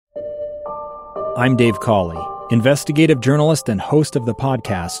I'm Dave Cawley, investigative journalist and host of the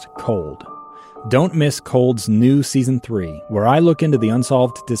podcast Cold. Don't miss Cold's new Season 3, where I look into the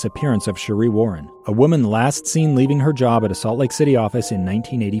unsolved disappearance of Sheree Warren, a woman last seen leaving her job at a Salt Lake City office in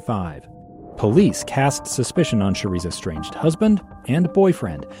 1985. Police cast suspicion on Sheree's estranged husband and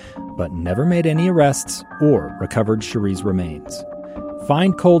boyfriend, but never made any arrests or recovered Sheree's remains.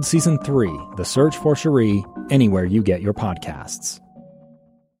 Find Cold Season 3, The Search for Sheree, anywhere you get your podcasts.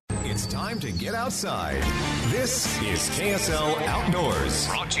 It's time to get outside. This is KSL Outdoors.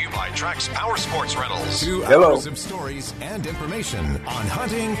 Brought to you by Trax Power Sports Rentals. 2 hours of stories and information on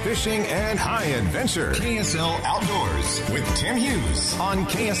hunting, fishing, and high adventure. KSL Outdoors with Tim Hughes on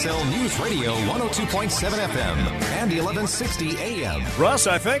KSL News Radio 102.7 FM and 1160 AM. Russ,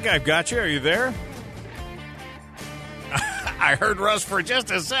 I think I've got you. Are you there? I heard Russ for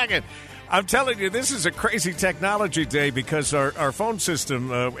just a second. I'm telling you, this is a crazy technology day because our phone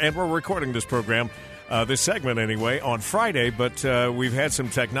system, and we're recording this program, this segment anyway, on Friday, but we've had some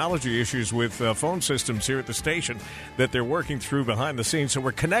technology issues with phone systems here at the station that they're working through behind the scenes. So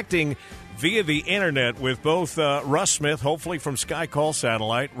we're connecting via the internet with both Russ Smith, hopefully from SkyCall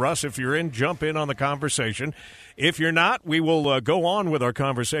Satellite. Russ, if you're in, jump in on the conversation. If you're not, we will go on with our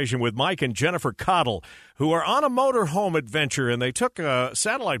conversation with Mike and Jennifer Cottle, who are on a motorhome adventure, and they took a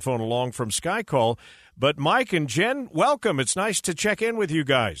satellite phone along from SkyCall. But Mike and Jen, welcome. It's nice to check in with you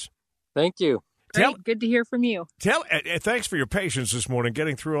guys. Thank you. Great. Good to hear from you. Thanks for your patience this morning,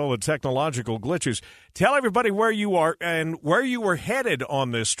 getting through all the technological glitches. Tell everybody where you are and where you were headed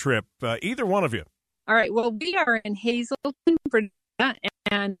on this trip, either one of you. All right. Well, we are in Hazleton, Virginia,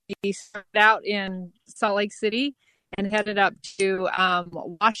 and we started out in Salt Lake City and headed up to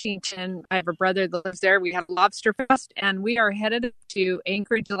Washington. I have a brother that lives there. We have Lobster Fest, and we are headed to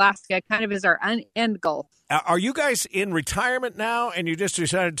Anchorage, Alaska, kind of as our end goal. Are you guys in retirement now, and you just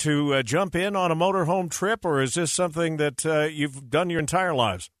decided to jump in on a motorhome trip, or is this something that you've done your entire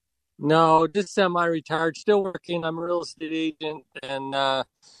lives? No, just semi-retired, still working. I'm a real estate agent, and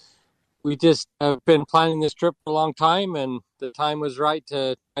we just have been planning this trip for a long time, and the time was right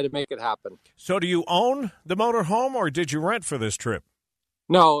to try to make it happen. So do you own the motorhome, or did you rent for this trip?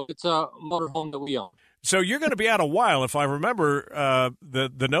 No, it's a motorhome that we own. So you're going to be out a while. If I remember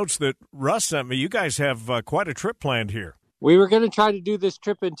the notes that Russ sent me, you guys have quite a trip planned here. We were going to try to do this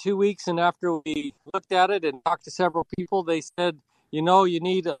trip in 2 weeks, and after we looked at it and talked to several people, they said, you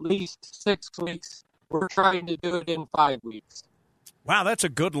need at least 6 weeks. We're trying to do it in 5 weeks. Wow, that's a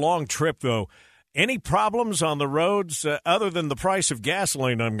good long trip, though. Any problems on the roads other than the price of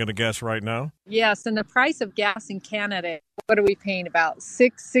gasoline, I'm going to guess right now? Yes, and the price of gas in Canada, what are we paying? About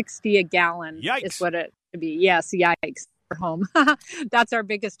 $6.60 a gallon. Yikes. Is what it would be. Yes, yikes. For home. That's our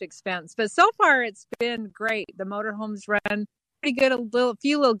biggest expense. But so far, it's been great. The motorhomes run pretty good. A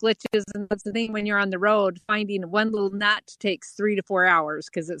few little glitches, and that's the thing when you're on the road, finding one little nut takes 3 to 4 hours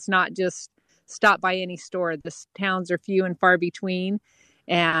because it's not just stop by any store. The towns are few and far between.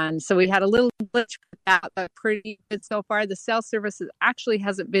 And so we had a little glitch with that, but pretty good so far. The cell service actually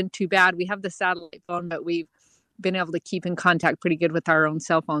hasn't been too bad. We have the satellite phone, but we've been able to keep in contact pretty good with our own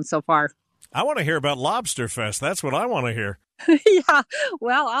cell phone so far. I want to hear about Lobster Fest. That's what I want to hear. Yeah.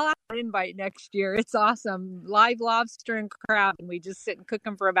 Well, I'll have an invite next year. It's awesome. Live lobster and crab, and we just sit and cook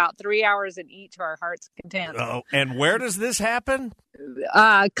them for about 3 hours and eat to our heart's content. Oh, and where does this happen?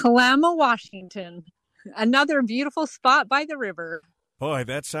 Kalama, Washington. Another beautiful spot by the river. Boy,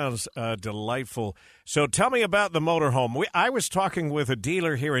 that sounds delightful. So tell me about the motorhome. I was talking with a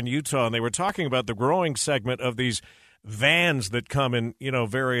dealer here in Utah, and they were talking about the growing segment of these vans that come in,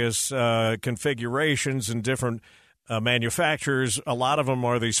 various configurations and different manufacturers. A lot of them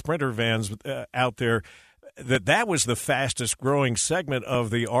are the Sprinter vans out there. That was the fastest growing segment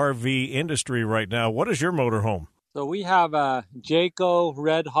of the RV industry right now. What is your motorhome? So we have a Jayco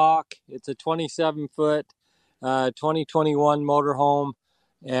Red Hawk. It's a 27-foot 2021 motorhome,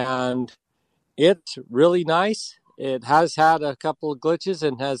 and it's really nice. It has had a couple of glitches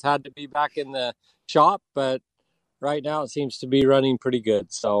and has had to be back in the shop, but right now it seems to be running pretty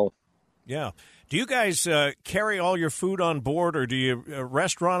good. So, yeah. Do you guys carry all your food on board, or do you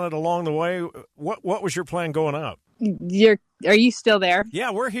restaurant it along the way? What was your plan going out? Are you still there?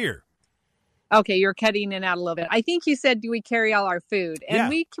 Yeah, we're here. Okay, you're cutting in and out a little bit. I think you said, do we carry all our food? And yeah.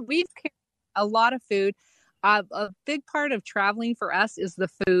 We've carried a lot of food. A big part of traveling for us is the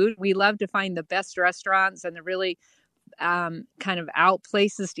food. We love to find the best restaurants and the really kind of out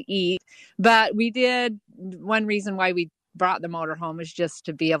places to eat. But one reason why we brought the motorhome is just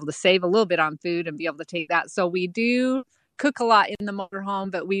to be able to save a little bit on food and be able to take that. So we do cook a lot in the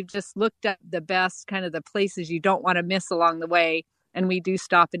motorhome, but we've just looked at the best kind of the places you don't want to miss along the way and we do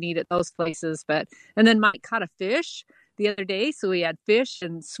stop and eat at those places. And then Mike caught a fish the other day, so we had fish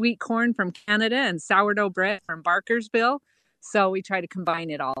and sweet corn from Canada and sourdough bread from Barkersville. So we try to combine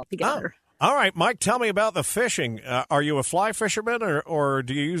it all together. Oh. All right, Mike, tell me about the fishing. Are you a fly fisherman or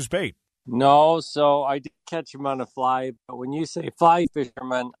do you use bait? No, so I did catch him on a fly, but when you say fly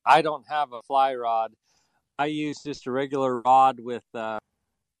fisherman, I don't have a fly rod. I use just a regular rod with a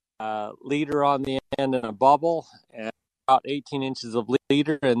leader on the end and a bubble, and about 18 inches of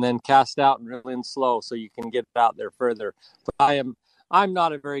leader, and then cast out and reel in slow so you can get out there further. But I'm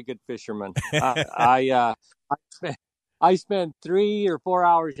not a very good fisherman. I spent 3 or 4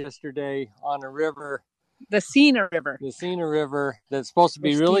 hours yesterday on a river. The Sena River. The Sena River that's supposed to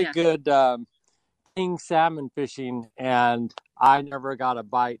be really good king salmon fishing, and I never got a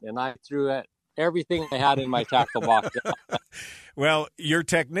bite, and I threw everything I had in my tackle box. Well, your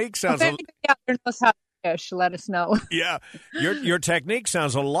technique sounds... If anybody out there knows how to fish, let us know. Yeah, your technique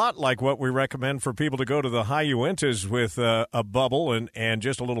sounds a lot like what we recommend for people to go to the high Uintas with a bubble and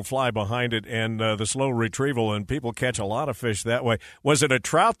just a little fly behind it and the slow retrieval, and people catch a lot of fish that way. Was it a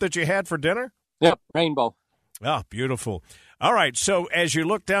trout that you had for dinner? Yep, rainbow. Ah, beautiful. All right, so as you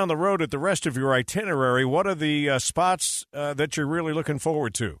look down the road at the rest of your itinerary, what are the spots that you're really looking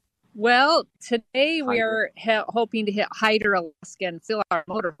forward to? Well, today we are hoping to hit Hyder, Alaska, and fill our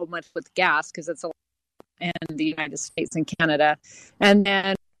motorhome with gas because it's in the United States and Canada. And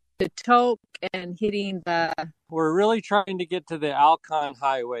then to Tok and hitting the... We're really trying to get to the Alcon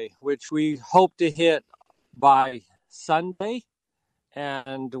Highway, which we hope to hit by Sunday.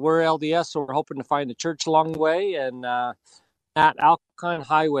 And we're LDS, so we're hoping to find a church along the way. And at Alcon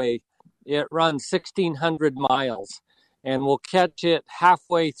Highway, it runs 1,600 miles. And we'll catch it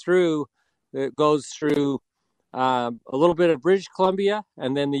halfway through. It goes through a little bit of British Columbia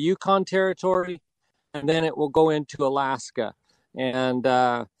and then the Yukon Territory, and then it will go into Alaska. And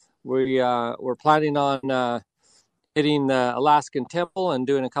we're planning on hitting the Alaskan Temple and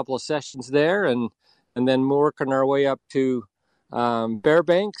doing a couple of sessions there, and then working our way up to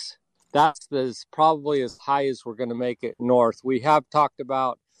Fairbanks. That's probably as high as we're going to make it north. We have talked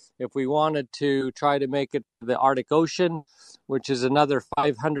about if we wanted to try to make it to the Arctic Ocean, which is another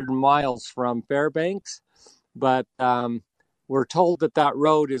 500 miles from Fairbanks. But we're told that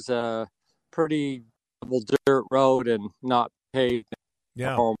road is a pretty double dirt road and not paved.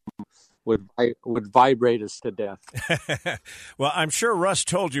 Yeah. Would vibrate us to death. Well, I'm sure Russ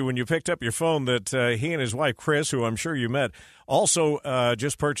told you when you picked up your phone that he and his wife, Chris, who I'm sure you met, also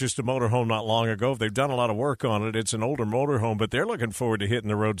just purchased a motorhome not long ago. They've done a lot of work on it. It's an older motorhome, but they're looking forward to hitting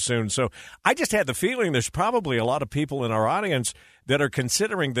the road soon. So I just had the feeling there's probably a lot of people in our audience that are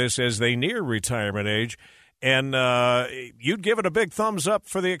considering this as they near retirement age, and you'd give it a big thumbs up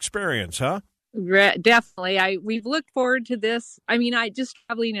for the experience, huh? Definitely. We've looked forward to this. I mean, just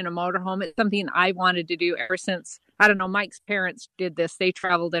traveling in a motorhome, it's something I wanted to do ever since, I don't know, Mike's parents did this. They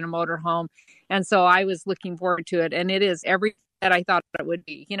traveled in a motorhome. And so I was looking forward to it. And it is everything that I thought it would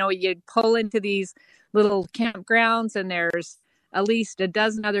be. You know, you pull into these little campgrounds and there's at least a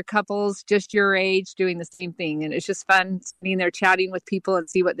dozen other couples just your age doing the same thing. And it's just fun sitting there chatting with people and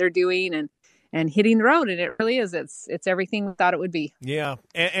see what they're doing and hitting the road. And it really is. It's everything we thought it would be. Yeah.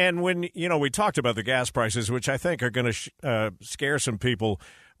 And when, we talked about the gas prices, which I think are going to scare some people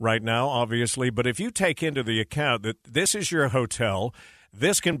right now, obviously. But if you take into the account that this is your hotel,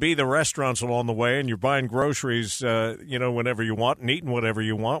 this can be the restaurants along the way, and you're buying groceries, whenever you want and eating whatever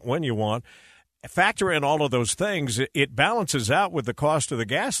you want, when you want. Factor in all of those things. It balances out with the cost of the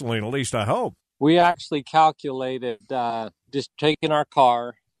gasoline, at least I hope. We actually calculated just taking our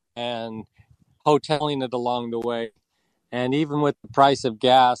car and hoteling it along the way. And even with the price of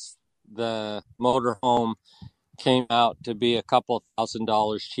gas, the motorhome came out to be a couple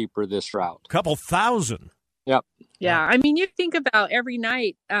 $1,000 cheaper this route. Couple thousand? Yep. Yeah. I mean, you think about every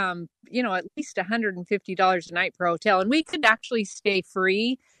night, at least $150 a night per hotel. And we could actually stay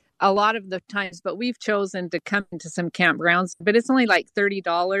free a lot of the times, but we've chosen to come into some campgrounds. But it's only like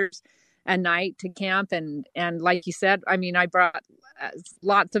 $30 a night to camp. And like you said, I mean, I brought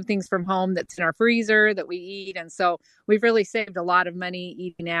lots of things from home that's in our freezer that we eat. And so we've really saved a lot of money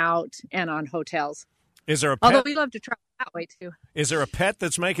eating out and on hotels. Is there a pet? Although we love to travel that way too. Is there a pet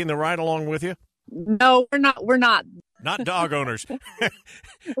that's making the ride along with you? No, we're not. Not dog owners.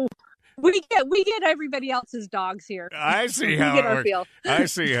 we get everybody else's dogs here. I see how it works. I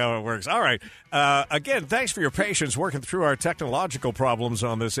see how it works. All right. Again, thanks for your patience working through our technological problems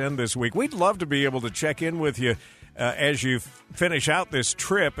on this end this week. We'd love to be able to check in with you as you finish out this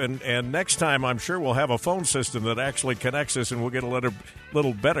trip, and next time I'm sure we'll have a phone system that actually connects us and we'll get a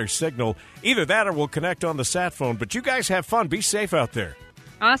little better signal. Either that or we'll connect on the sat phone. But you guys have fun. Be safe out there.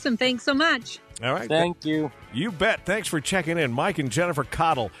 Awesome. Thanks so much. All right. Thank you. You bet. Thanks for checking in. Mike and Jennifer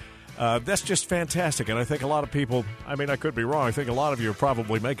Cottle. That's just fantastic. And I think a lot of people, I mean, I could be wrong. I think a lot of you are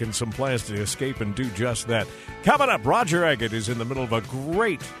probably making some plans to escape and do just that. Coming up, Roger Eggett is in the middle of a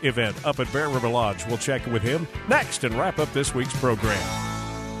great event up at Bear River Lodge. We'll check with him next and wrap up this week's program.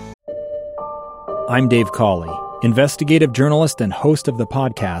 I'm Dave Cawley, investigative journalist and host of the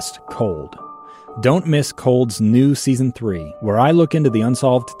podcast Cold. Don't miss Cold's new Season 3, where I look into the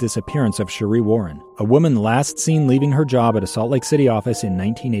unsolved disappearance of Cherie Warren, a woman last seen leaving her job at a Salt Lake City office in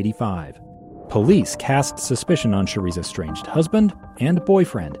 1985. Police cast suspicion on Cherie's estranged husband and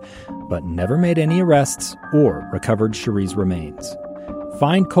boyfriend, but never made any arrests or recovered Cherie's remains.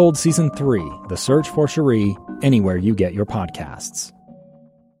 Find Cold Season 3, The Search for Cherie, anywhere you get your podcasts.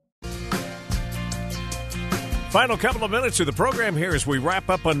 Final couple of minutes of the program here as we wrap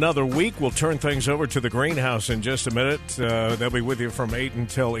up another week. We'll turn things over to the greenhouse in just a minute. They'll be with you from 8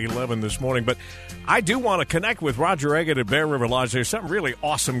 until 11 this morning. But I do want to connect with Roger Eggett at Bear River Lodge. There's something really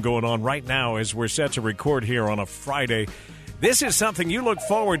awesome going on right now as we're set to record here on a Friday. This is something you look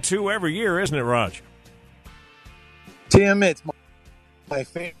forward to every year, isn't it, Raj? Tim, it's my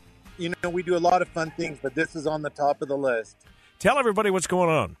favorite. You know, we do a lot of fun things, but this is on the top of the list. Tell everybody what's going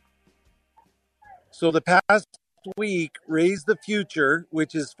on. So the past week, Raise the Future,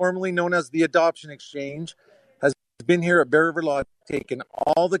 which is formerly known as the Adoption Exchange, has been here at Bear River Lodge, taken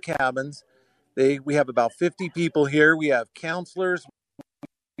all the cabins. We have about 50 people here. We have counselors.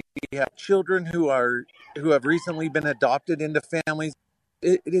 We have children who have recently been adopted into families.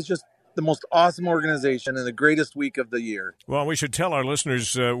 It is just the most awesome organization and the greatest week of the year. Well, we should tell our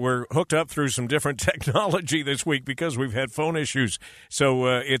listeners we're hooked up through some different technology this week because we've had phone issues. So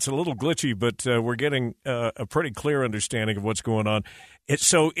it's a little glitchy, but we're getting a pretty clear understanding of what's going on.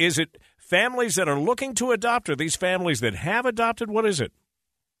 So is it families that are looking to adopt, or these families that have adopted? What is it?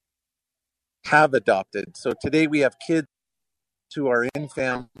 Have adopted. So today we have kids who are in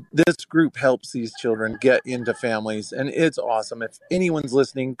family. This group helps these children get into families, and it's awesome. If anyone's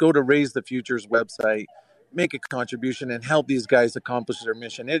listening, go to Raise the Future's website, make a contribution, and help these guys accomplish their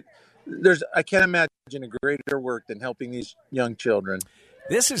mission. I can't imagine a greater work than helping these young children.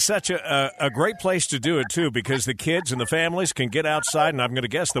 This is such a great place to do it, too, because the kids and the families can get outside, and I'm going to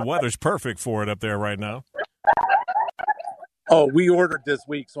guess the weather's perfect for it up there right now. Oh, we ordered this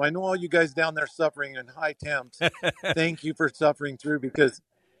week, so I know all you guys down there suffering in high temps. Thank you for suffering through, because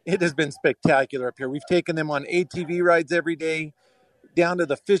it has been spectacular up here. We've taken them on ATV rides every day, down to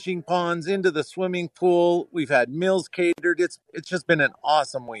the fishing ponds, into the swimming pool. We've had meals catered. It's just been an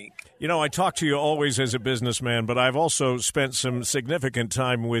awesome week. You know, I talk to you always as a businessman, but I've also spent some significant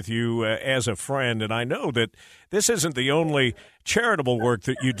time with you as a friend, and I know that this isn't the only charitable work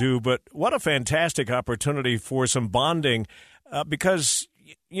that you do, but what a fantastic opportunity for some bonding. Because,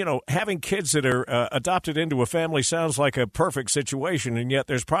 you know, having kids that are adopted into a family sounds like a perfect situation, and yet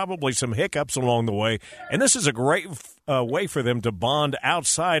there's probably some hiccups along the way. And this is a great way for them to bond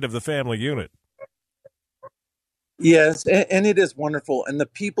outside of the family unit. Yes, and it is wonderful. And the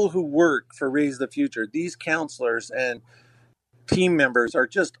people who work for Raise the Future, these counselors and team members are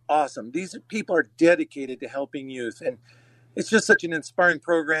just awesome. These people are dedicated to helping youth. And it's just such an inspiring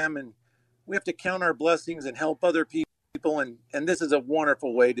program. And we have to count our blessings and help other people. And this is a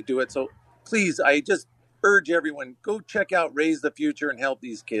wonderful way to do it. So please, I just urge everyone, go check out Raise the Future and help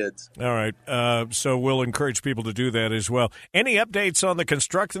these kids. All right. So we'll encourage people to do that as well. Any updates on the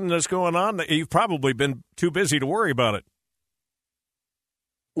construction that's going on? You've probably been too busy to worry about it.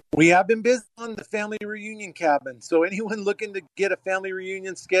 We have been busy on the family reunion cabin. So anyone looking to get a family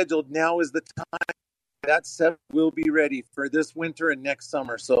reunion scheduled, now is the time. That set will be ready for this winter and next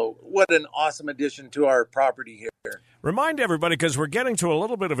summer. So what an awesome addition to our property here. Remind everybody, because we're getting to a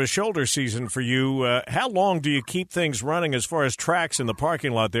little bit of a shoulder season for you, how long do you keep things running as far as tracks in the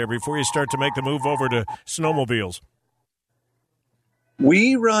parking lot there before you start to make the move over to snowmobiles?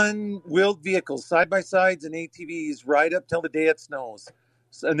 We run wheeled vehicles, side-by-sides and ATVs right up till the day it snows.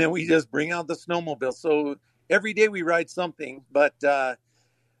 And then we just bring out the snowmobile. So every day we ride something, but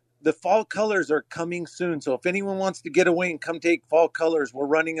the fall colors are coming soon. So if anyone wants to get away and come take fall colors, we're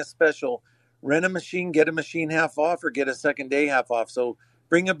running a special. Rent a machine, get a machine half off, or get a second day half off. So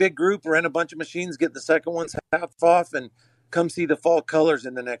bring a big group, rent a bunch of machines, get the second ones half off, and come see the fall colors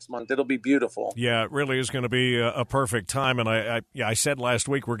in the next month. It'll be beautiful. Yeah, it really is going to be a perfect time. And I said last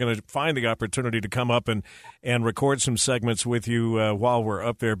week we're going to find the opportunity to come up and record some segments with you while we're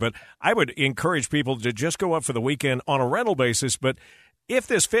up there. But I would encourage people to just go up for the weekend on a rental basis. But if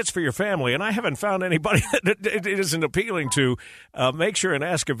this fits for your family, and I haven't found anybody that it isn't appealing to, make sure and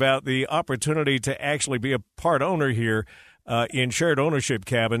ask about the opportunity to actually be a part owner here in shared ownership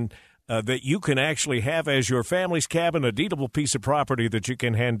cabin. That you can actually have as your family's cabin, a deedable piece of property that you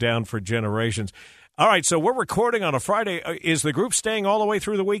can hand down for generations. All right, so we're recording on a Friday. Is the group staying all the way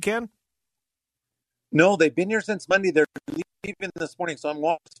through the weekend? No, they've been here since Monday. They're leaving this morning, so I'm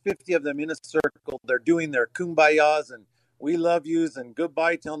walking 50 of them in a circle. They're doing their kumbayas and we love yous and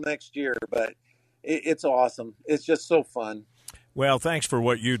goodbye till next year. But it's awesome. It's just so fun. Well, thanks for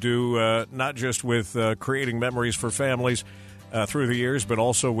what you do, not just with creating memories for families through the years, but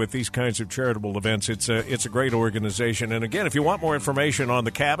also with these kinds of charitable events. It's a great organization. And again, if you want more information on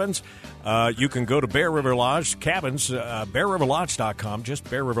the cabins, you can go to Bear River Lodge cabins, BearRiverLodge.com, just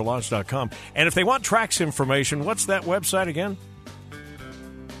BearRiverLodge.com. And if they want Trax information, what's that website again?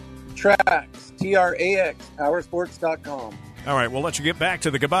 Trax, TRAX, Powersports.com. All right, we'll let you get back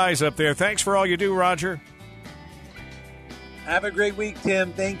to the goodbyes up there. Thanks for all you do, Roger. Have a great week,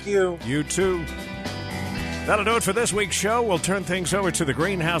 Tim. Thank you. You too. That'll do it for this week's show. We'll turn things over to the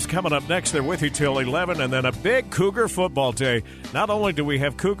Greenhouse coming up next. They're with you till 11, and then a big Cougar football day. Not only do we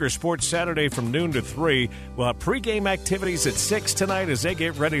have Cougar Sports Saturday from noon to 3, we'll have pregame activities at 6 tonight as they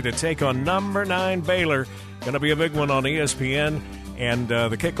get ready to take on number 9 Baylor. Going to be a big one on ESPN, and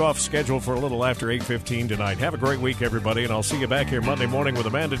the kickoff scheduled for a little after 8:15 tonight. Have a great week, everybody, and I'll see you back here Monday morning with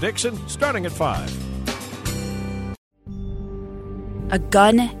Amanda Dixon, starting at 5. A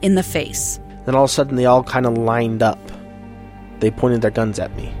gun in the face. Then all of a sudden, they all kind of lined up. They pointed their guns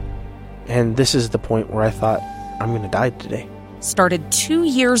at me. And this is the point where I thought, I'm going to die today. Started 2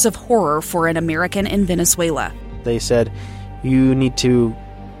 years of horror for an American in Venezuela. They said, you need to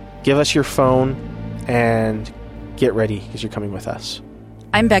give us your phone and get ready because you're coming with us.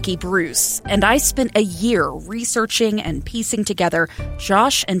 I'm Becky Bruce, and I spent a year researching and piecing together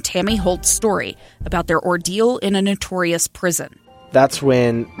Josh and Tammy Holt's story about their ordeal in a notorious prison. That's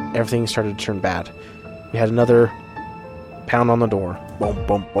when everything started to turn bad. We had another pound on the door. Boom,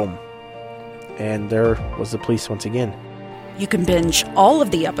 boom, boom. And there was the police once again. You can binge all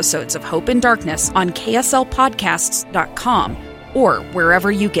of the episodes of Hope and Darkness on KSLPodcasts.com or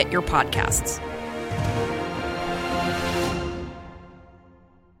wherever you get your podcasts.